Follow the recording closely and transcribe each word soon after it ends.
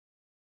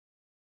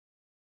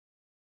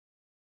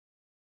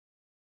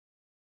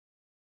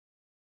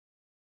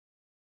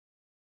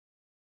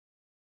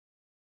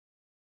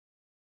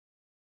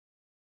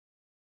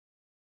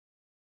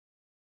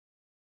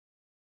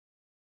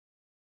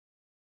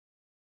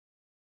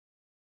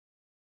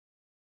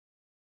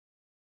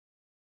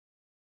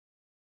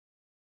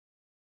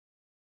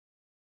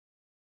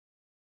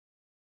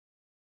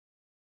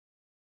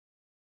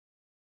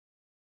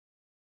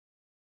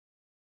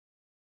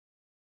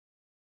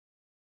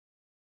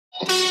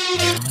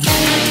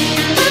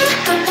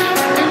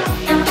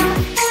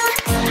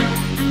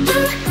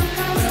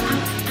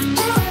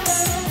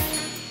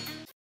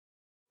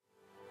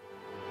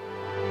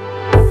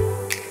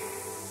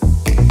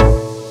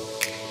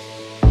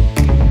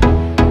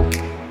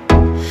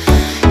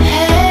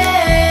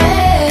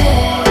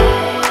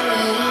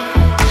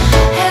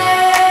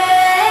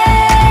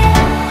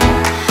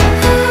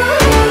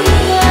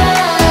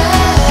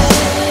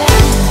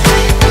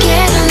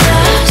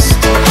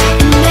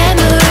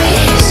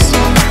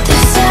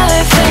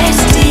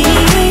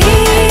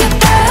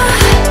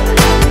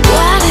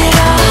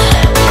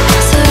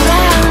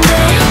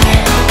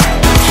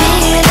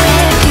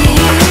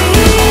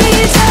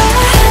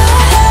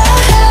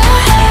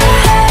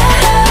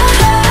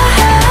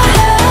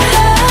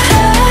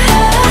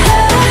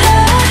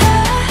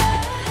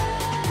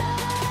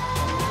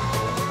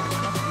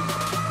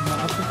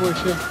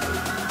portion.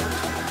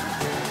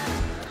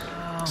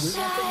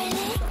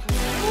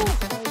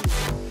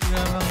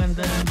 Grabe ang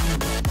ganda ng view.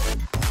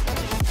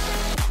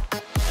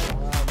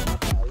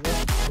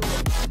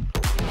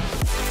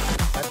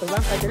 Pato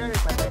lang, kadira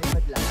rin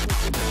pataripad lang.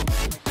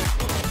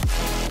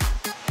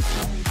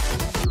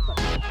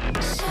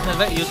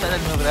 Sabi, yuta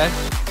lang mo, Brad?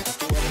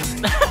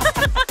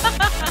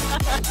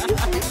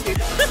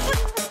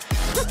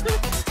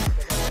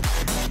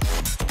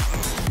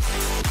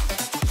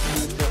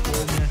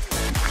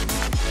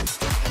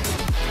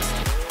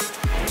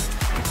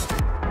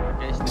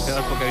 Guys,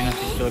 nagkaroon po kayo ng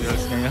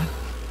tutorials ngayon.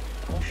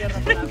 Compare na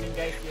po namin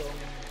guys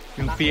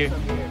Yung fear,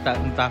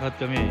 takot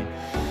kami eh.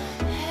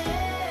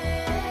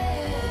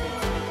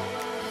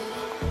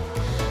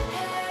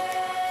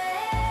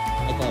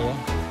 Ay tayo?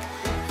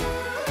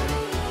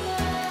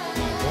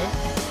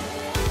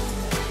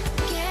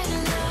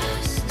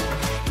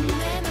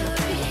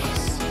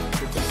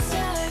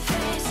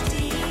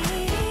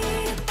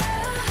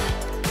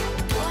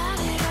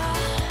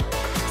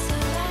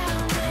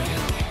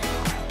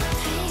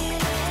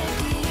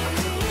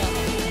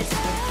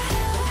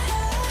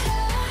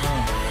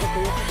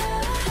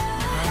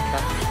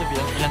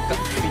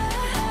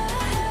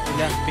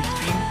 Ilang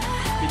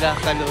 15 ilang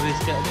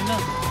calories ka ano na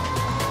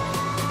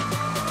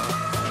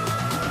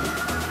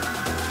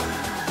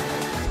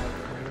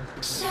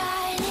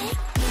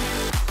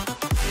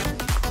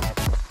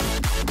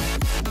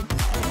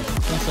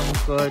ang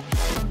sangkod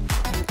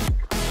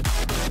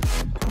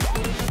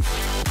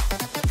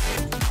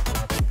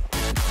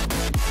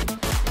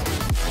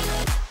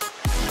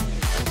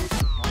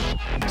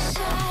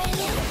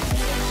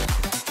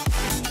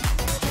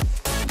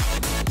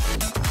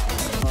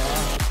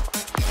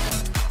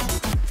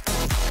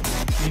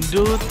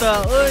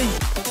Duta, oy!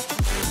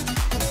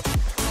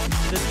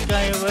 Dut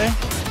kaya ba eh?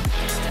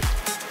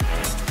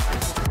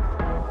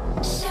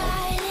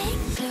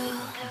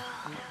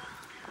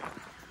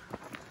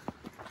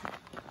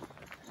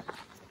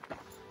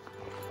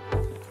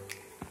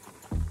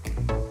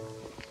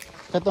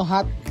 Katong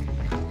hot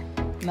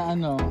na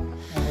ano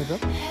ito?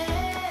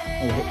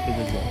 Ay,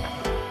 ito dyan.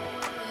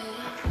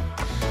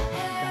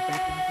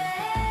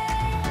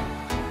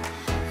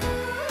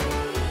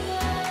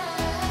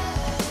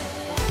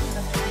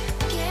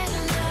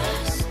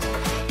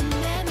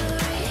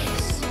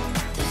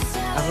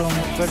 Ako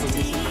mo ko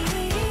dito.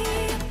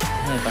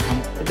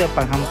 Ito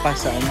panghampas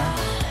sa ano.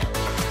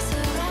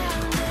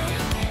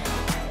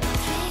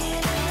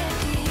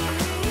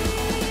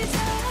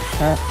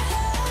 Ha?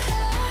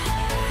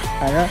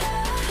 Ano?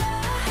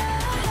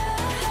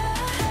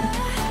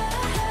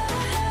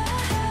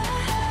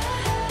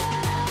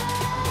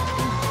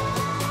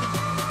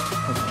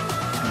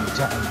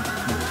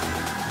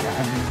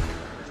 Diyan.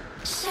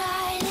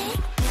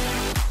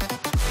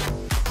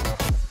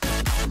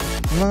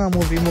 Mga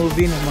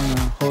movie ng mga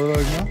horror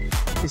nyo,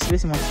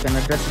 especially sa mga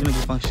Canada sila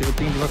nag-pang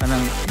shooting, di ba?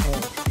 Kanang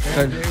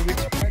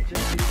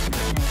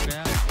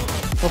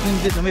okay,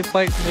 hindi na may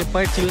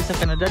part sila sa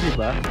Canada, di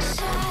ba?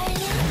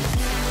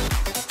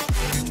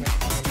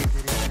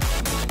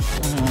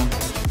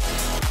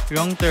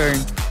 Wrong turn.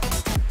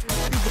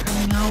 Di ba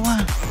kami ngawa?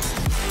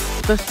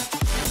 Tapos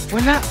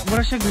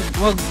wala siya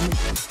wag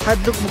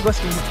hadlok mo gas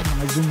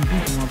mga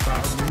zombie, mga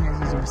tao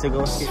sa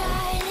gawas kita.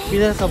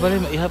 Bila ka bali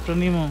maihap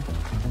rin mo.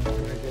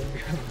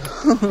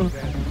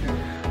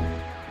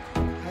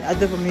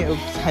 Ada pa may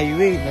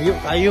highway, layo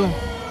tayo.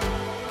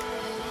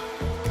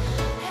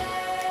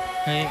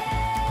 Hey.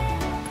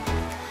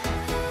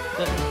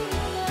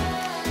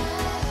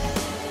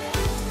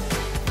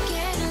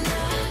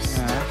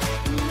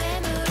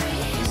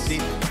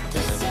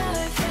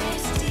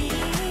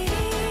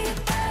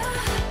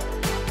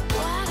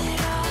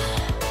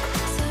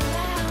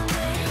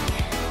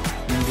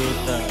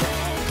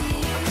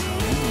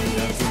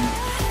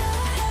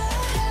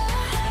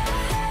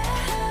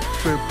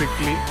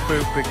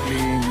 Perfectly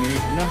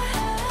made na.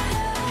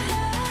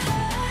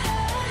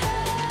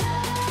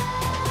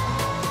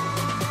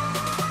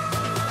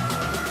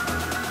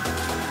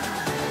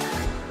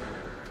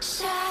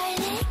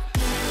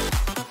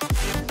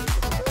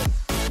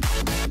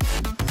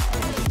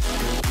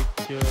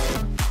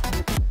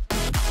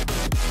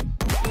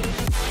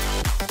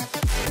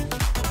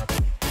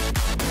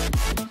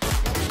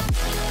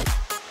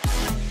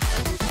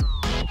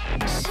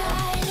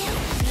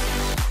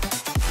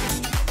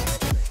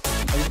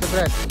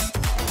 Brad.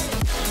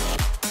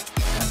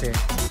 Kasi.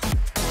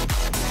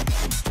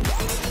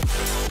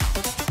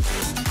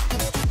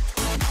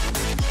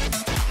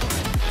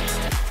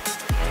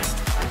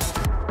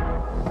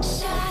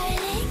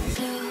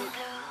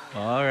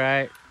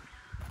 Alright.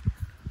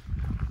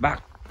 Back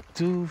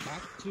to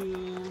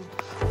trail.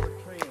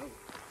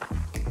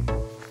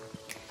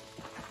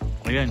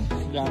 Ayan,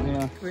 dami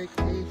na.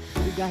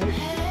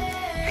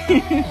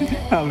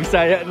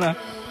 Bisaya na.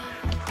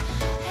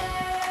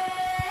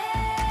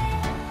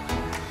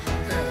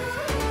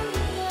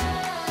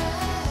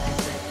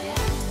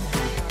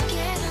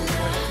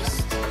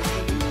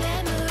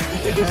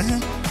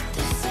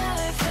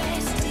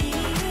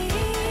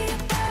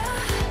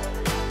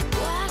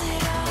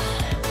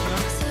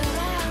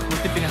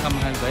 Buti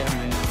pinakamahal ba ang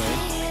lens ba?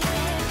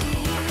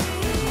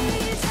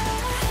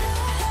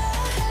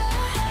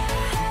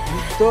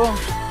 Dito.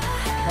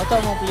 Mata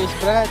mo please,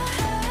 Brad.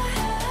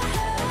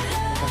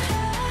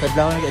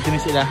 Kadlaw na ito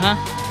sila, ha?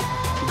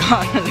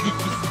 Gaana lagi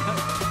kisa.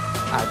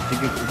 Ah,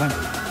 sige ko man.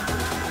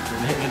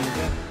 Lahat na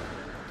nito.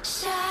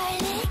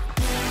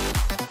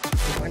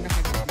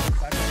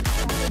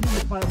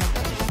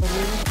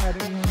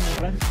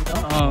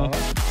 Oo.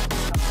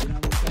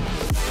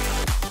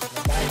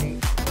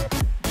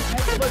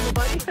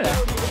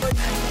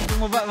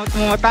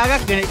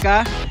 Tumatagak, ganit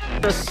ka.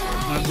 Terus,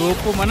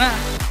 mag-grupo man na.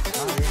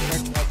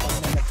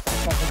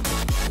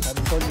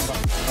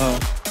 Oo.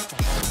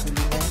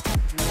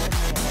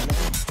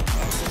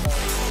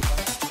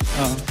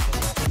 Oo.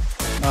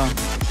 Oo.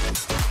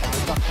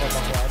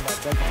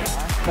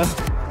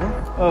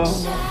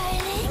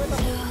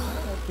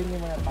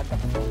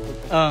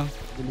 Oo.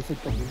 Dilisod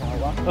ka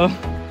ginawa. Oh.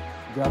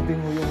 Grabe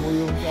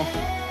nguyong-nguyong siya.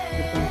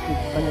 Kapag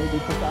palay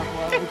dito sa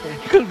ako ito.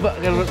 Cool ba?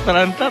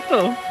 Taranta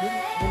to.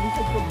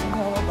 Dilisod ka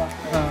ginawa ba?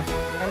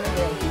 Ano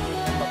ba yung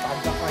feeling ng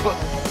mapagdak ka?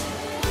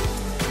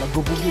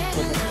 Magubugid ko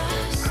na.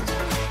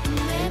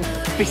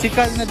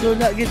 Physical na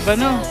dula, gid ba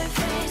no?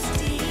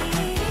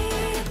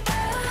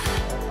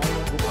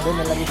 Doon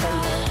na lagi sa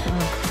ina.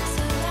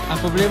 Ang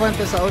problema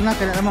nito sa una,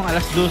 kailangan namang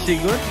alas 12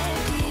 good.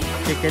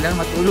 Kaya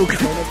kailangan matulog.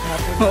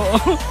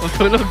 Oo,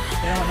 matulog.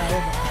 Kaya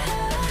manawag.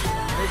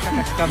 Ay,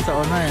 kakaskam sa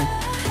una eh.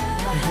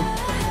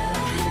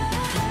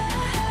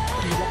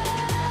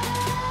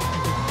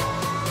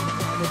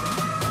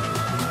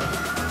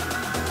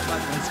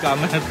 Ang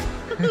scammer.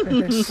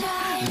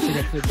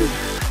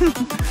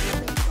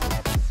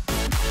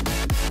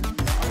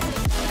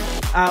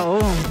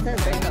 Oo.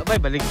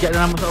 Baligyan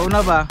na naman sa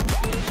una ba?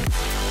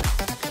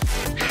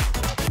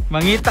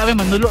 Mangita may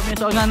manulo may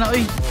sa una na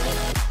oy.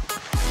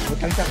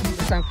 Butang sa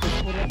isang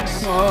puro.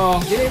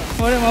 Oo.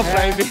 Wala mga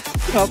private.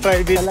 Mga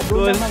private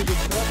school.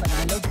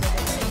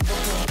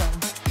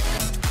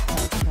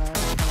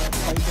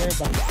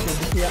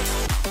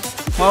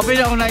 Mga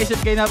pila kung naisip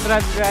kayo na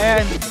Brad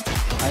Ryan.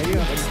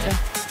 Ayun.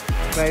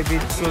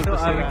 Private school to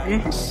sila.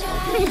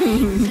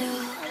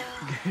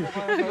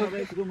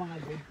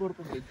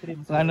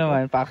 Ano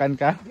man, pakan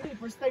ka?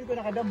 First time ko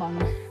nakadamang.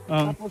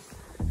 Tapos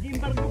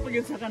gimbar ko pag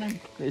yun sa kanang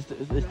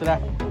Istra.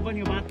 uban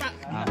yung bata.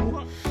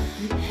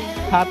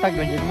 Hatag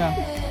lang yun na.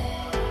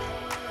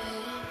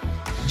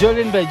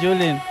 Jolin ba?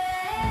 Jolin.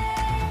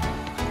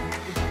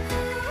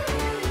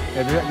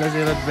 Kaya doon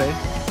si Rod ba eh?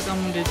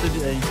 Kamu dito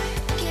di ay.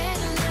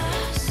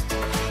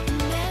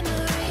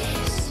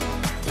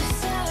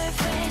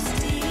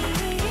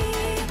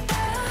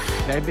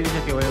 Kaya bilhin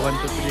siya kaya 1,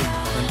 2, 3.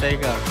 Bantay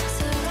ka.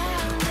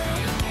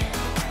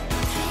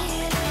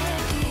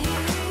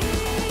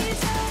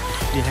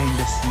 Behind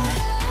the scene.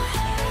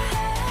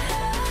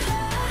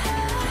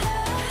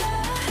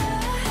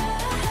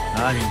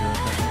 Lindo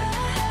ka.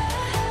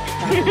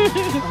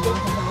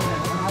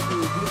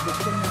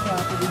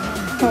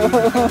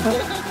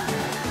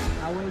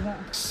 Away na.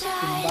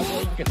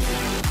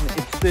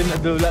 Extreme na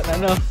dula na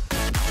no.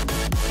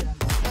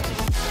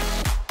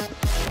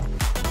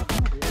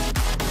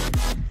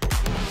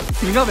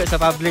 Sino ba sa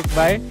public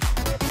ba eh?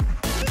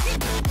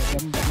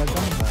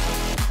 Magamba.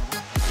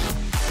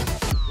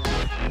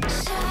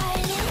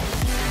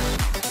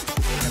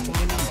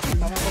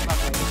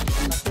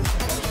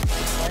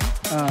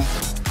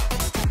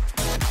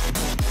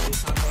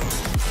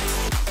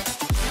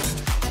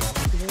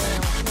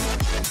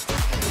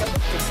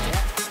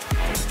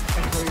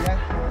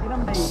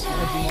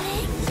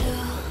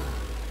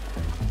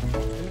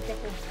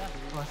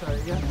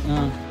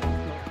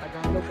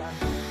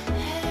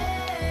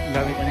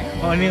 Gamit ka na.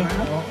 Oh, ano yun?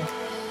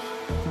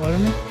 Ano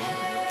yun?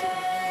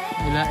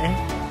 Wala eh.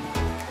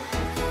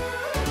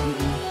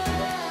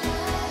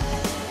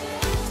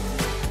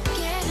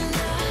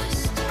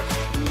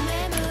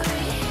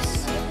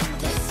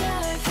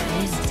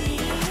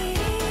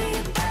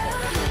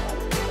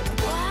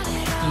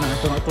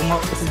 Tunga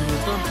kasi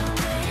dito.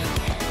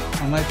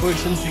 Ang may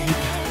portion sige.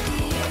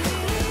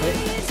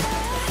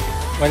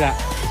 Wala.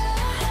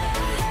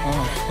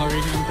 Oh,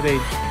 foreign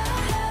trade.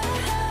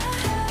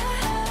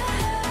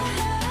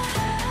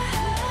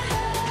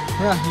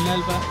 Yeah,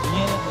 hingal pa.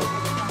 Hingal pa.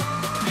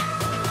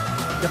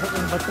 Dapat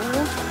ang bato.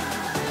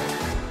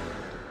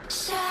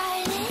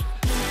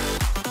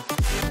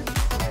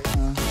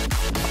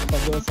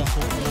 doon sa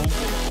hukong.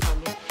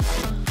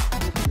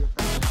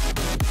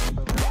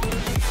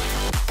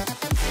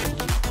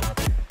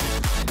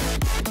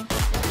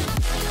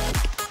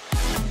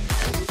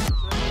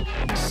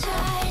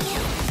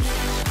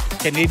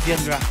 Canadian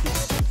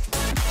Rockies.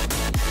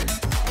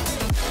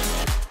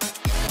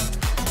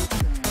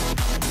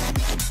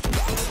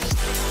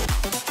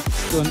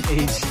 Stone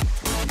Age.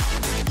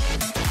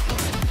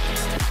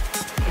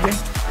 Okay.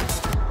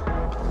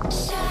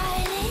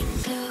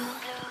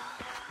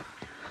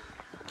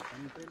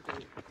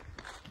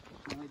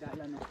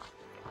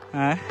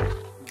 Ha?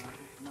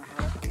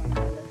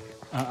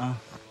 Oo.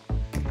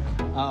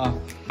 Oo.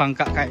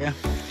 Pangka kaya.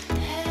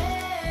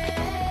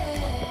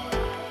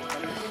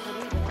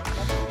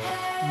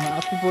 Mga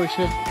api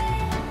portion.